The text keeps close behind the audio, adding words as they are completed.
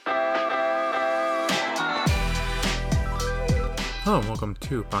Hello and welcome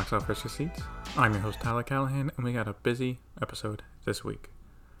to Box Office Receipts. I'm your host Tyler Callahan, and we got a busy episode this week.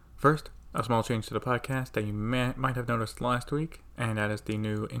 First, a small change to the podcast that you might have noticed last week, and that is the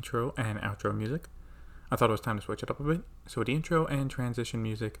new intro and outro music. I thought it was time to switch it up a bit, so the intro and transition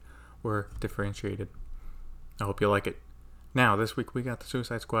music were differentiated. I hope you like it. Now, this week we got the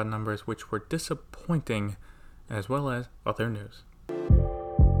Suicide Squad numbers, which were disappointing, as well as other news.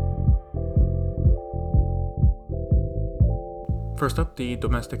 First up, the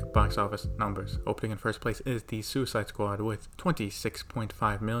domestic box office numbers. Opening in first place is The Suicide Squad with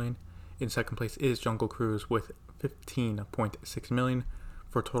 $26.5 million. In second place is Jungle Cruise with $15.6 million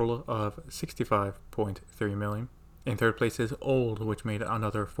for a total of $65.3 million. In third place is Old, which made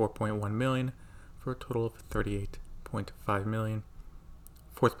another $4.1 million for a total of $38.5 million.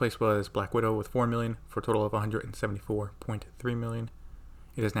 Fourth place was Black Widow with $4 million for a total of $174.3 million.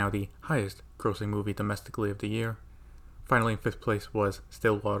 It is now the highest grossing movie domestically of the year. Finally, in fifth place was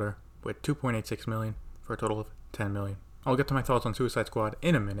Stillwater with $2.86 million for a total of $10 million. I'll get to my thoughts on Suicide Squad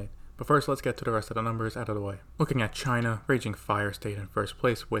in a minute, but first let's get to the rest of the numbers out of the way. Looking at China, Raging Fire stayed in first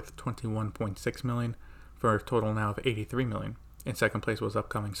place with $21.6 million for a total now of $83 million. In second place was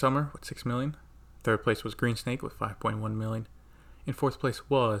Upcoming Summer with $6 million. Third place was Green Snake with $5.1 million. In fourth place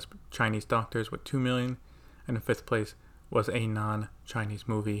was Chinese Doctors with $2 million. And in fifth place was a non-Chinese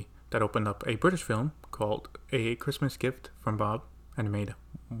movie that opened up a British film called A Christmas Gift from Bob, and it made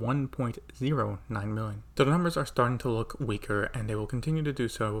 $1.09 million. So the numbers are starting to look weaker, and they will continue to do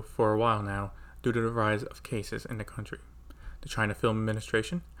so for a while now due to the rise of cases in the country. The China Film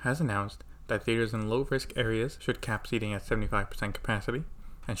Administration has announced that theaters in low-risk areas should cap seating at 75% capacity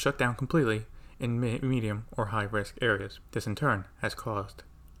and shut down completely in medium or high-risk areas. This in turn has caused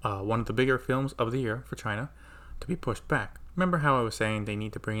one of the bigger films of the year for China to be pushed back. Remember how I was saying they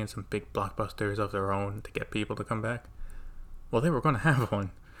need to bring in some big blockbusters of their own to get people to come back? Well, they were going to have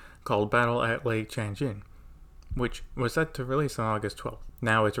one called Battle at Lake Changjin, which was set to release on August 12th.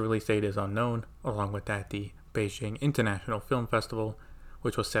 Now its release date is unknown. Along with that, the Beijing International Film Festival,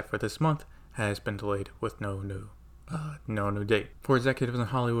 which was set for this month, has been delayed with no new date. For executives in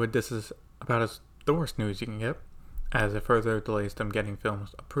Hollywood, this is about the worst news you can get, as it further delays them getting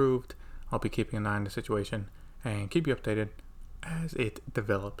films approved. I'll be keeping an eye on the situation and keep you updated as it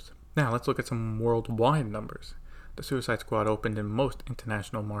develops. Now let's look at some worldwide numbers. The Suicide Squad opened in most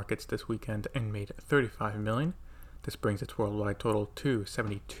international markets this weekend and made $35 million. This brings its worldwide total to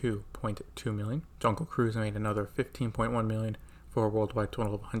 $72.2 million. Jungle Cruise made another $15.1 million for a worldwide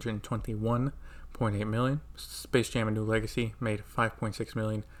total of $121.8 million. Space Jam: A New Legacy made $5.6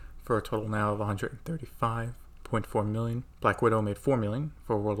 million for a total now of $135.4 million. Black Widow made $4 million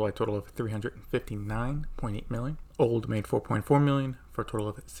for a worldwide total of $359.8 million. Old made $4.4 million for a total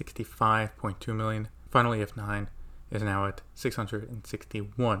of $65.2 million. Finally, F9 is now at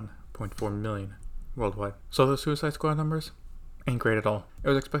 $661.4 million worldwide. So the Suicide Squad numbers ain't great at all. It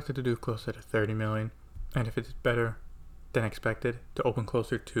was expected to do closer to $30 million, and if it's better than expected, to open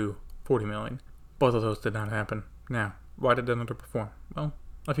closer to $40 million. Both of those did not happen. Now, why did it underperform? Well,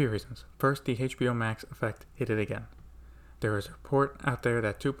 a few reasons. First, the HBO Max effect hit it again. There is a report out there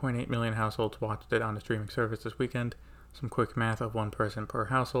that 2.8 million households watched it on the streaming service this weekend. Some quick math of one person per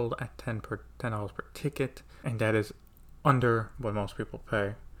household at $10 per ticket, and that is under what most people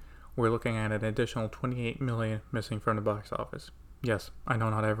pay. We're looking at an additional 28 million missing from the box office. Yes, I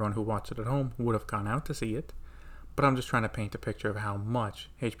know not everyone who watched it at home would have gone out to see it, but I'm just trying to paint a picture of how much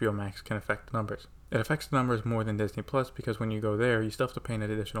HBO Max can affect the numbers. It affects the numbers more than Disney Plus because when you go there, you still have to pay an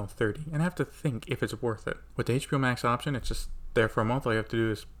additional $30 and have to think if it's worth it. With the HBO Max option, it's just there for a month. All you have to do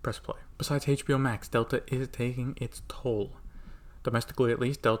is press play. Besides HBO Max, Delta is taking its toll. Domestically at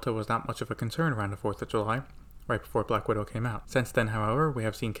least, Delta was not much of a concern around the 4th of July, right before Black Widow came out. Since then, however, we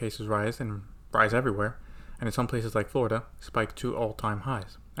have seen cases rise everywhere, and in some places like Florida, spike to all-time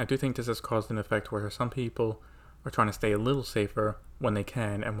highs. I do think this has caused an effect where some people are trying to stay a little safer when they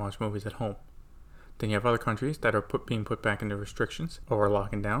can and watch movies at home. Then you have other countries that are being put back into restrictions or are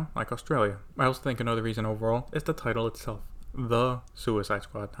locking down, like Australia. I also think another reason overall is the title itself. The Suicide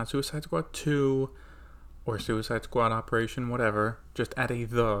Squad. Not Suicide Squad 2 or Suicide Squad Operation, whatever. Just add a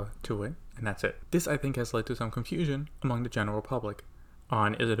 "the" to it, and that's it. This, I think, has led to some confusion among the general public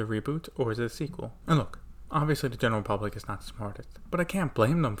on is it a reboot or is it a sequel. And look, obviously the general public is not the smartest, but I can't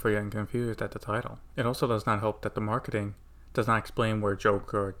blame them for getting confused at the title. It also does not help that the marketing does not explain where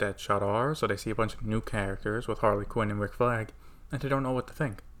Joker or Deadshot are, so they see a bunch of new characters with Harley Quinn and Rick Flag, and they don't know what to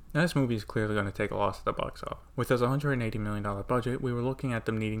think. Now, this movie is clearly going to take a loss at the box office. With its $180 million budget, we were looking at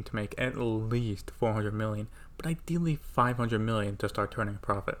them needing to make at least $400 million, but ideally $500 million to start turning a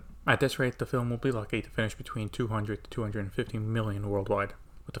profit. At this rate, the film will be lucky to finish between $200 to $250 million worldwide.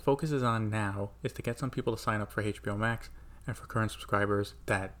 What the focus is on now is to get some people to sign up for HBO Max, and for current subscribers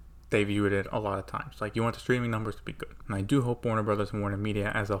that they viewed it a lot of times. Like, you want the streaming numbers to be good. And I do hope Warner Brothers and Warner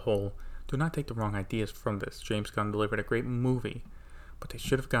Media as a whole do not take the wrong ideas from this. James Gunn delivered a great movie, but they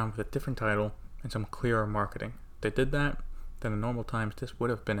should have gone with a different title and some clearer marketing. If they did that, then in normal times this would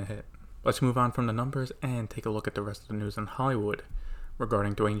have been a hit. Let's move on from the numbers and take a look at the rest of the news in Hollywood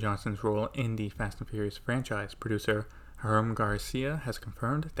regarding Dwayne Johnson's role in the Fast and Furious franchise. Producer Herm Garcia has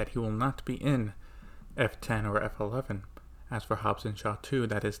confirmed that he will not be in F10 or F11. As for Hobbs & Shaw 2,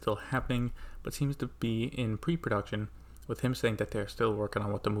 that is still happening, but seems to be in pre-production, with him saying that they're still working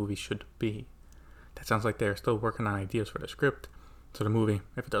on what the movie should be. That sounds like they're still working on ideas for the script, so the movie,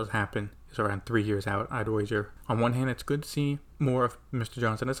 if it does happen, is around 3 years out, I'd wager. On one hand, it's good to see more of Mr.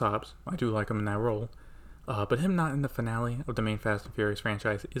 Johnson as Hobbs. I do like him in that role. But him not in the finale of the main Fast and Furious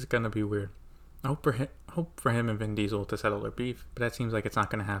franchise is going to be weird. I hope for him and Vin Diesel to settle their beef, but that seems like it's not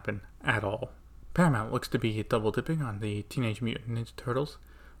going to happen at all. Paramount looks to be double dipping on the Teenage Mutant Ninja Turtles,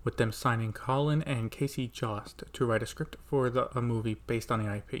 with them signing Colin and Casey Jost to write a script for a movie based on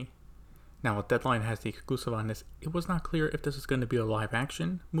the IP. Now, while Deadline has the exclusive on this, it was not clear if this is going to be a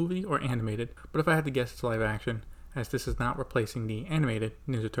live-action movie or animated, but if I had to guess, it's live-action, as this is not replacing the animated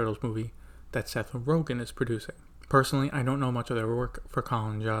Ninja Turtles movie that Seth Rogen is producing. Personally, I don't know much of their work for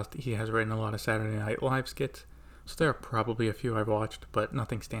Colin Jost. He has written a lot of Saturday Night Live skits, so there are probably a few I've watched, but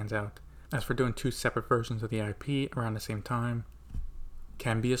nothing stands out. As for doing two separate versions of the IP around the same time,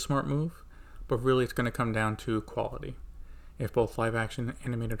 can be a smart move, but really it's going to come down to quality. If both live action and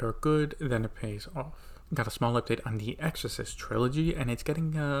animated are good, then it pays off. Got a small update on the Exorcist trilogy, and it's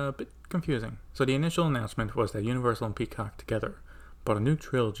getting a bit confusing. So the initial announcement was that Universal and Peacock together bought a new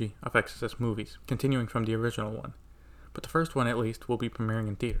trilogy of Exorcist movies, continuing from the original one. But the first one, at least, will be premiering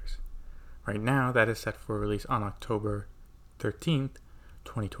in theaters. Right now, that is set for release on October 13th,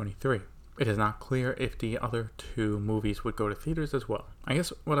 2023. It is not clear if the other two movies would go to theaters as well. I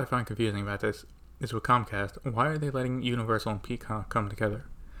guess what I find confusing about this is with Comcast, why are they letting Universal and Peacock come together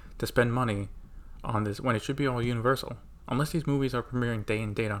to spend money on this when it should be all Universal? Unless these movies are premiering day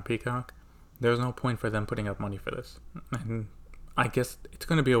and date on Peacock, there's no point for them putting up money for this. And I guess it's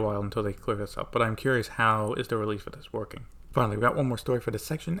going to be a while until they clear this up, but I'm curious, how is the release for this working? Finally, we got one more story for this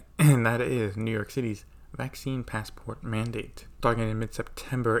section, and that is New York City's vaccine passport mandate. Starting in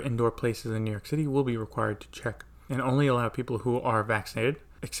mid-September, indoor places in New York City will be required to check and only allow people who are vaccinated,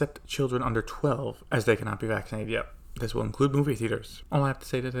 except children under 12, as they cannot be vaccinated yet. This will include movie theaters. All I have to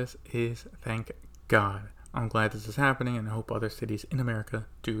say to this is thank God. I'm glad this is happening, and I hope other cities in America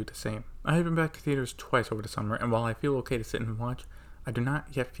do the same. I have been back to theaters twice over the summer, and while I feel okay to sit and watch, I do not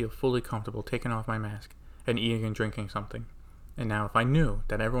yet feel fully comfortable taking off my mask and eating and drinking something. And now, if I knew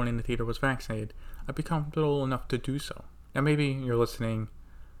that everyone in the theater was vaccinated, I'd be comfortable enough to do so. Now, maybe you're listening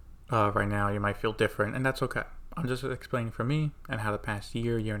right now, you might feel different, and that's okay. I'm just explaining for me and how the past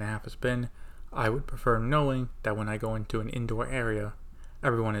year and a half has been. I would prefer knowing that when I go into an indoor area,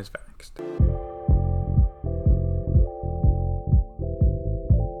 everyone is vaxxed.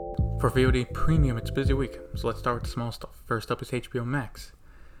 For VOD Premium, it's a busy week, so let's start with the small stuff. First up is HBO Max.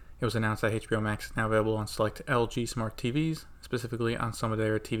 It was announced that HBO Max is now available on select LG smart TVs, specifically on some of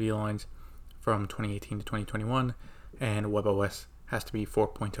their TV lines from 2018 to 2021, and WebOS has to be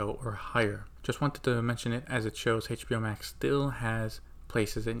 4.0 or higher. Just wanted to mention it as it shows HBO Max still has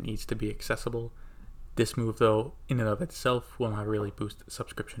places it needs to be accessible. This move, though, in and of itself will not really boost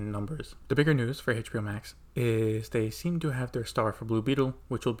subscription numbers. The bigger news for HBO Max is they seem to have their star for Blue Beetle,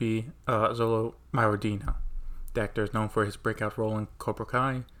 which will be Xolo Maridueña. The actor is known for his breakout role in Cobra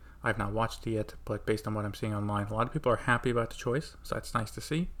Kai. I have not watched it yet, but based on what I'm seeing online, a lot of people are happy about the choice, so that's nice to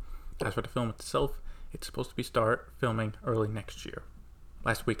see. As for the film itself, it's supposed to be start filming early next year.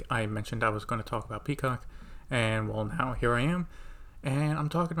 Last week I mentioned I was going to talk about Peacock, and well, now here I am, and I'm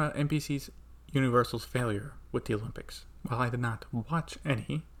talking about NBC's Universal's failure with the Olympics. While I did not watch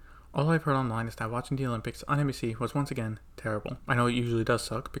any, all I've heard online is that watching the Olympics on NBC was once again terrible. I know it usually does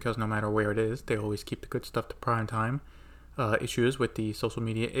suck because no matter where it is, they always keep the good stuff to prime time. Issues with the social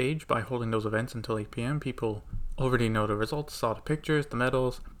media age by holding those events until 8 p.m. People already know the results, saw the pictures, the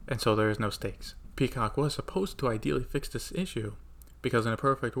medals, and so there is no stakes. Peacock was supposed to ideally fix this issue because in a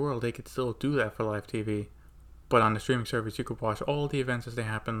perfect world they could still do that for live TV, but on the streaming service you could watch all the events as they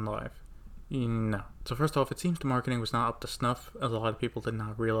happen live. No. So first off, it seems the marketing was not up to snuff, as a lot of people did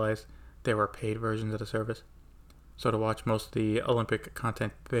not realize there were paid versions of the service. So to watch most of the Olympic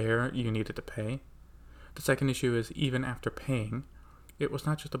content there, you needed to pay. The second issue is even after paying, it was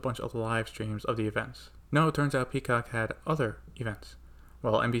not just a bunch of live streams of the events. No, it turns out Peacock had other events,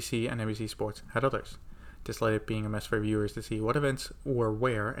 while NBC and NBC Sports had others. This led it being a mess for viewers to see what events were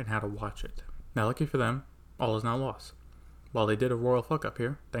where and how to watch it. Now, lucky for them, all is not lost. While they did a royal fuck up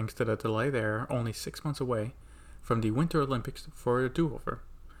here, thanks to the delay, they're only 6 months away from the Winter Olympics for a do-over.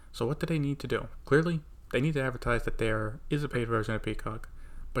 So what do they need to do? Clearly, they need to advertise that there is a paid version of Peacock,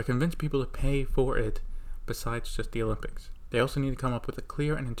 but convince people to pay for it besides just the Olympics. They also need to come up with a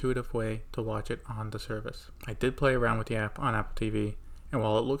clear and intuitive way to watch it on the service. I did play around with the app on Apple TV, and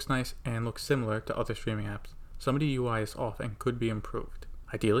while it looks nice and looks similar to other streaming apps, some of the UI is off and could be improved.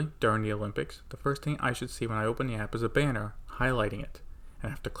 Ideally, during the Olympics, the first thing I should see when I open the app is a banner highlighting it,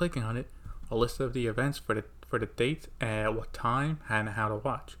 and after clicking on it, a list of the events for the date, at what time, and how to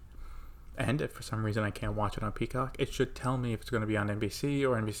watch. And if for some reason I can't watch it on Peacock, it should tell me if it's going to be on NBC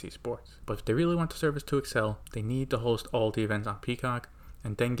or NBC Sports. But if they really want the service to excel, they need to host all the events on Peacock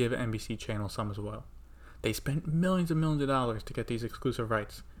and then give NBC channel some as well. They spent millions and millions of dollars to get these exclusive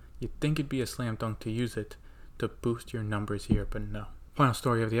rights. You'd think it'd be a slam dunk to use it to boost your numbers here, but no. Final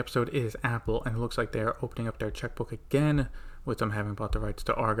story of the episode is Apple, and it looks like they're opening up their checkbook again, with them having bought the rights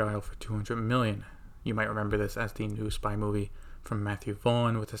to Argyle for $200 million. You might remember this as the new spy movie from Matthew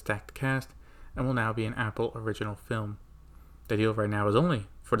Vaughn with a stacked cast, and will now be an Apple original film. The deal right now is only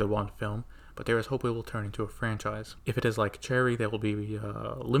for the one film, but there is hope it will turn into a franchise. If it is like Cherry, there will be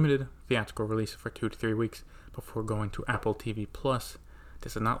a limited theatrical release for 2 to 3 weeks before going to Apple TV+.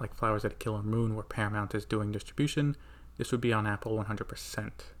 This is not like Flowers at a Killer Moon where Paramount is doing distribution. This would be on Apple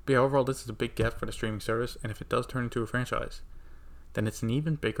 100%. But yeah, overall this is a big get for the streaming service, and if it does turn into a franchise, then it's an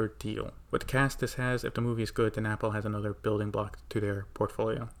even bigger deal. With the cast this has, if the movie is good, then Apple has another building block to their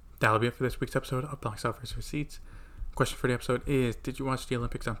portfolio. That'll be it for this week's episode of Box Office Receipts. Question for the episode is, did you watch the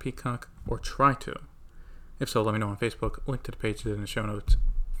Olympics on Peacock, or try to? If so, let me know on Facebook. Link to the page is in the show notes.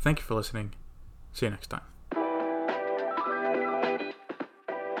 Thank you for listening. See you next time.